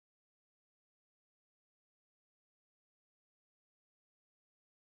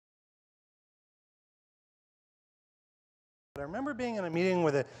but I remember being in a meeting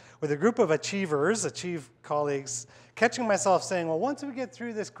with a group of achievers, colleagues, catching myself saying, well, once we get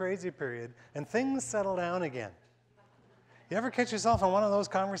through this crazy period and things settle down again. You ever catch yourself in one of those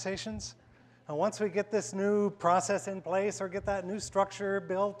conversations? And once we get this new process in place or get that new structure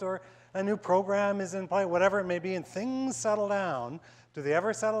built or a new program is in place, whatever it may be, and things settle down, do they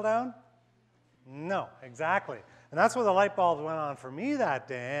ever settle down? No, exactly. And that's where the light bulbs went on for me that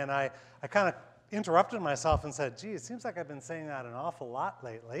day, and I kind of interrupted myself and said, gee, it seems like I've been saying that an awful lot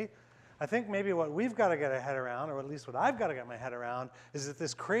lately. I think maybe what we've got to get our head around, or at least what I've got to get my head around, is that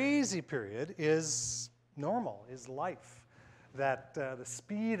this crazy period is normal, is life. That the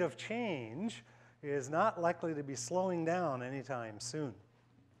speed of change is not likely to be slowing down anytime soon.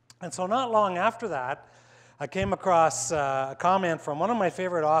 And so not long after that, I came across a comment from one of my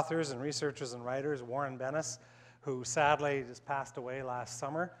favorite authors and researchers and writers, Warren Bennis, who sadly just passed away last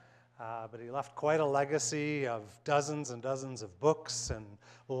summer. But he left quite a legacy of dozens and dozens of books and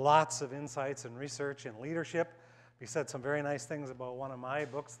lots of insights and research in leadership. He said some very nice things about one of my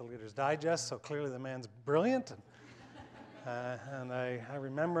books, The Leader's Digest, so clearly the man's brilliant. And I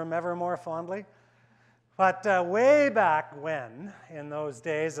remember him ever more fondly. But way back when, in those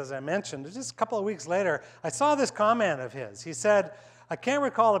days, as I mentioned, just a couple of weeks later, I saw this comment of his. He said, I can't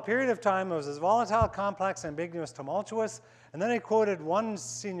recall a period of time that was as volatile, complex, ambiguous, tumultuous. And then he quoted one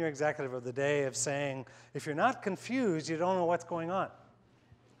senior executive of the day of saying, if you're not confused, you don't know what's going on.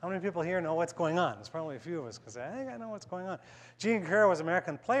 How many people here know what's going on? There's probably a few of us because I think I know what's going on. Jean Kerr was an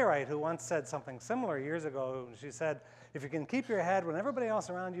American playwright who once said something similar years ago. She said, if you can keep your head when everybody else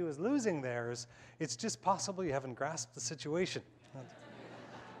around you is losing theirs, it's just possible you haven't grasped the situation.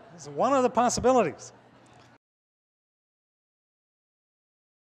 That's one of the possibilities.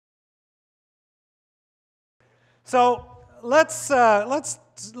 So let's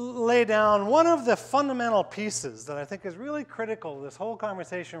lay down one of the fundamental pieces that I think is really critical to this whole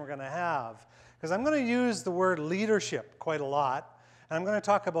conversation we're going to have, because I'm going to use the word leadership quite a lot, and I'm going to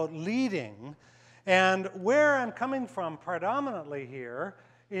talk about leading. And where I'm coming from predominantly here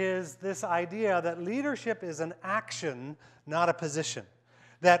is this idea that leadership is an action, not a position.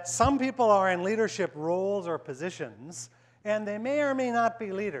 That some people are in leadership roles or positions, and they may or may not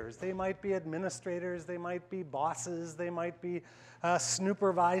be leaders. They might be administrators, they might be bosses, they might be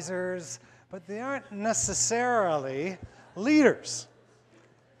supervisors, but they aren't necessarily leaders,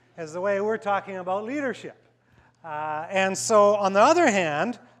 as the way we're talking about leadership. And so on the other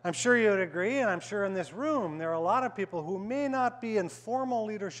hand, I'm sure you would agree, and I'm sure in this room, there are a lot of people who may not be in formal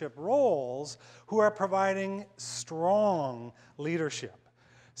leadership roles who are providing strong leadership.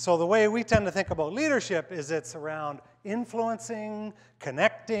 So the way we tend to think about leadership is it's around influencing,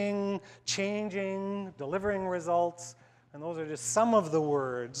 connecting, changing, delivering results, and those are just some of the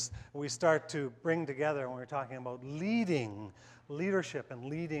words we start to bring together when we're talking about leading, leadership and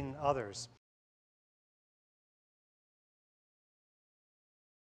leading others.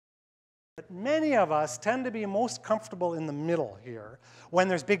 But many of us tend to be most comfortable in the middle here when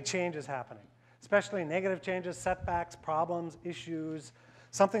there's big changes happening, especially negative changes, setbacks, problems, issues,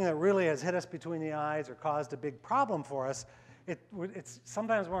 something that really has hit us between the eyes or caused a big problem for us. It's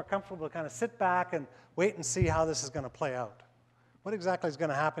sometimes more comfortable to kind of sit back and wait and see how this is going to play out. What exactly is going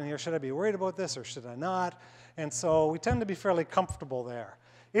to happen here? Should I be worried about this or should I not? And so we tend to be fairly comfortable there.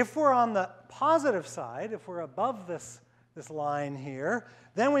 If we're on the positive side, if we're above this line here,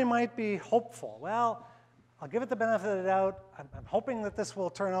 then we might be hopeful. Well, I'll give it the benefit of the doubt. I'm hoping that this will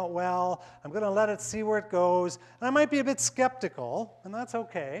turn out well. I'm going to let it see where it goes. And I might be a bit skeptical, and that's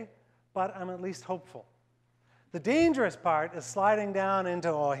okay, but I'm at least hopeful. The dangerous part is sliding down into,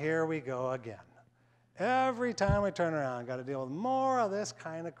 oh, here we go again. Every time we turn around, I've got to deal with more of this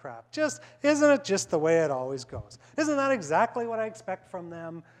kind of crap. Isn't it just the way it always goes? Isn't that exactly what I expect from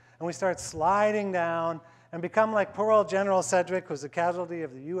them? And we start sliding down and become like poor old General Sedgwick, who was a casualty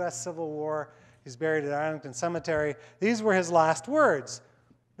of the U.S. Civil War. He's buried at Arlington Cemetery. These were his last words.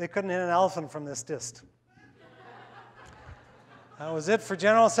 They couldn't hit an elephant from this dist. That was it for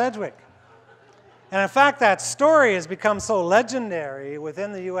General Sedgwick. And in fact, that story has become so legendary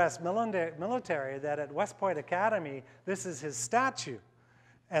within the U.S. military that at West Point Academy, this is his statue.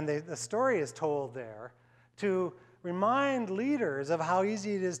 And the story is told there to remind leaders of how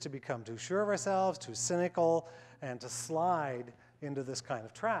easy it is to become too sure of ourselves, too cynical, and to slide into this kind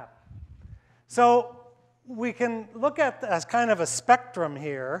of trap. So we can look at as kind of a spectrum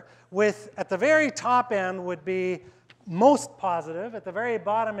here with, at the very top end would be most positive, at the very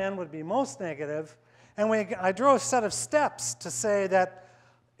bottom end would be most negative, and I drew a set of steps to say that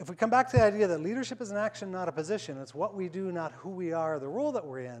if we come back to the idea that leadership is an action, not a position, it's what we do, not who we are, the role that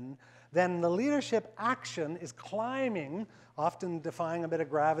we're in, then the leadership action is climbing, often defying a bit of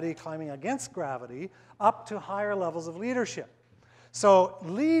gravity, climbing against gravity, up to higher levels of leadership. So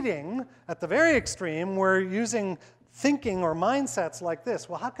leading, at the very extreme, we're using thinking or mindsets like this.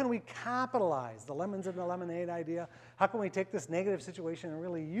 Well, how can we capitalize the lemons in the lemonade idea? How can we take this negative situation and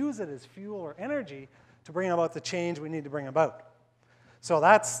really use it as fuel or energy to bring about the change we need to bring about? So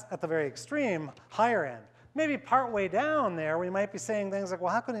that's at the very extreme, higher end. Maybe partway down there, we might be saying things like,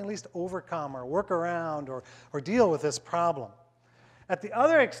 well, how can we at least overcome or work around or deal with this problem? At the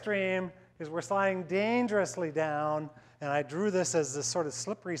other extreme is we're sliding dangerously down, and I drew this as this sort of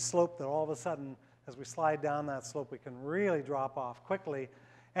slippery slope that all of a sudden, as we slide down that slope, we can really drop off quickly.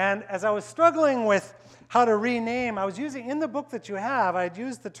 And as I was struggling with how to rename, I was using, in the book that you have, I'd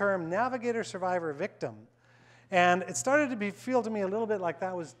used the term navigator, survivor, victim. And it started to feel to me a little bit like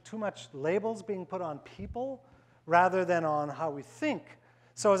that was too much labels being put on people rather than on how we think.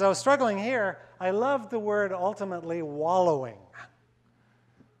 So as I was struggling here, I loved the word ultimately wallowing.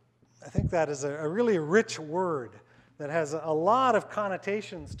 I think that is a really rich word that has a lot of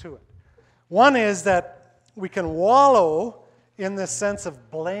connotations to it. One is that we can wallow in this sense of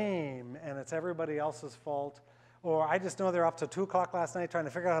blame and it's everybody else's fault, or I just know they're up till 2 o'clock last night trying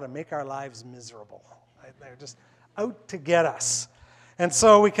to figure out how to make our lives miserable. They're just out to get us. And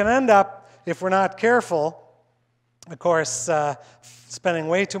so we can end up, if we're not careful, of course, spending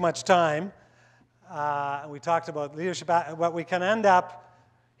way too much time. We talked about leadership, but we can end up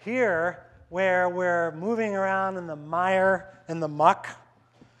here where we're moving around in the mire and the muck.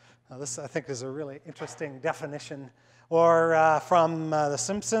 Now, this, I think, is a really interesting definition. Or from The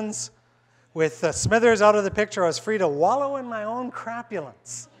Simpsons, with Smithers out of the picture, I was free to wallow in my own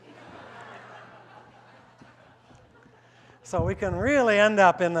crapulence. So we can really end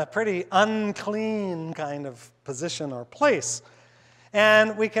up in a pretty unclean kind of position or place.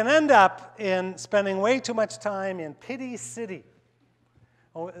 And we can end up in spending way too much time in pity city.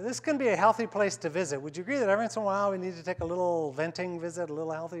 Oh, this can be a healthy place to visit. Would you agree that every once in a while we need to take a little venting visit, a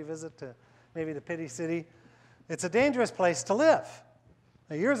little healthy visit to maybe the pity city? It's a dangerous place to live.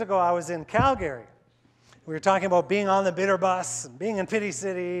 Now, years ago, I was in Calgary. We were talking about being on the bitter bus and being in pity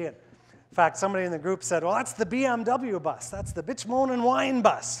city. And in fact, somebody in the group said, well, that's the BMW bus. That's the bitch, moan, and whine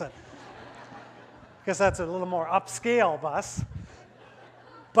bus. I guess that's a little more upscale bus.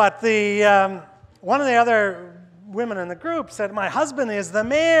 But one of the other women in the group said, my husband is the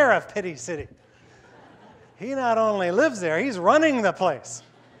mayor of Pity City. He not only lives there, he's running the place.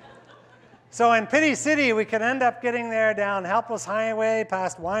 So in Pity City, we can end up getting there down Helpless Highway,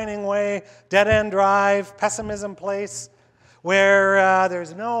 past Whining Way, Dead End Drive, Pessimism Place, where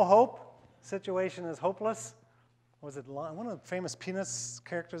there's no hope. Situation is hopeless. Was it one of the famous Peanuts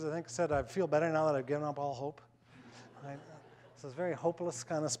characters, I think, said, I feel better now that I've given up all hope. Right? So it's a very hopeless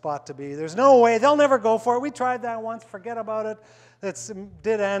kind of spot to be. There's no way. They'll never go for it. We tried that once. Forget about it. It's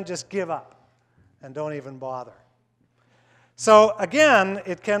dead end. Just give up and don't even bother. So again,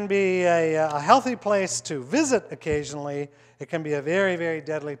 it can be a healthy place to visit occasionally. It can be a very, very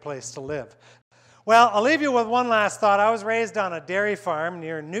deadly place to live. Well, I'll leave you with one last thought. I was raised on a dairy farm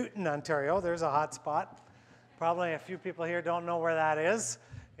near Newton, Ontario. There's a hot spot. Probably a few people here don't know where that is.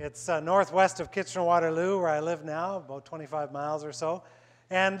 It's northwest of Kitchener-Waterloo, where I live now, about 25 miles or so.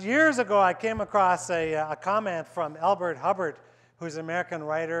 And years ago, I came across a comment from Elbert Hubbard, who's an American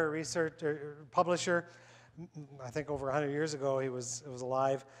writer, researcher, publisher. I think over 100 years ago he was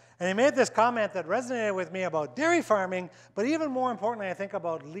alive. And he made this comment that resonated with me about dairy farming, but even more importantly, I think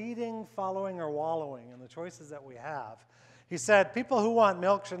about leading, following, or wallowing and the choices that we have. He said, people who want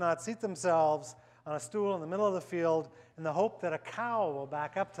milk should not seat themselves on a stool in the middle of the field in the hope that a cow will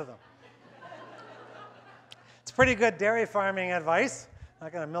back up to them. It's pretty good dairy farming advice.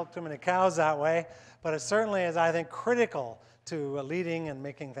 Not going to milk too many cows that way, but it certainly is, I think, critical to leading and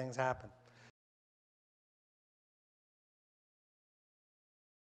making things happen.